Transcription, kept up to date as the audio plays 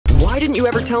Why didn't you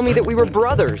ever tell me that we were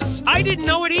brothers? I didn't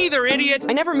know it either, idiot!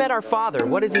 I never met our father.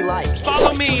 What is he like?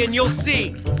 Follow me and you'll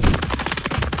see.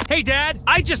 Hey, Dad,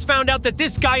 I just found out that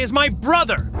this guy is my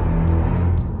brother.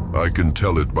 I can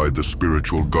tell it by the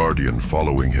spiritual guardian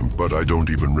following him, but I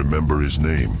don't even remember his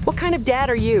name. What kind of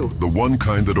dad are you? The one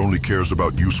kind that only cares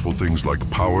about useful things like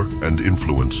power and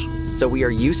influence. So we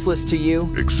are useless to you?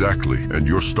 Exactly, and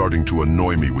you're starting to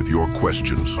annoy me with your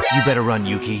questions. You better run,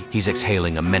 Yuki. He's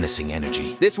exhaling a menacing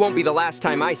energy. This won't be the last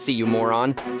time I see you,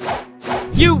 moron.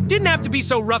 You didn't have to be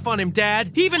so rough on him,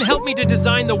 Dad. He even helped me to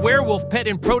design the werewolf pet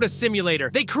in Proto Simulator.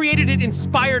 They created it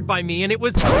inspired by me, and it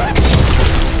was...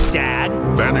 Dad?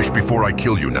 Vanish before I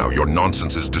kill you now. Your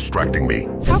nonsense is distracting me.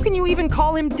 How can you even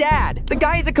call him Dad? The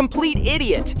guy is a complete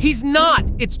idiot. He's not.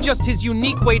 It's just his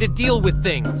unique way to deal with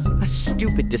things. A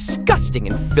stupid, disgusting,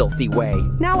 and filthy way.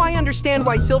 Now I understand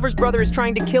why Silver's brother is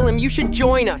trying to kill him. You should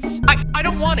join us. I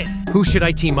don't want it. Who should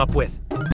I team up with?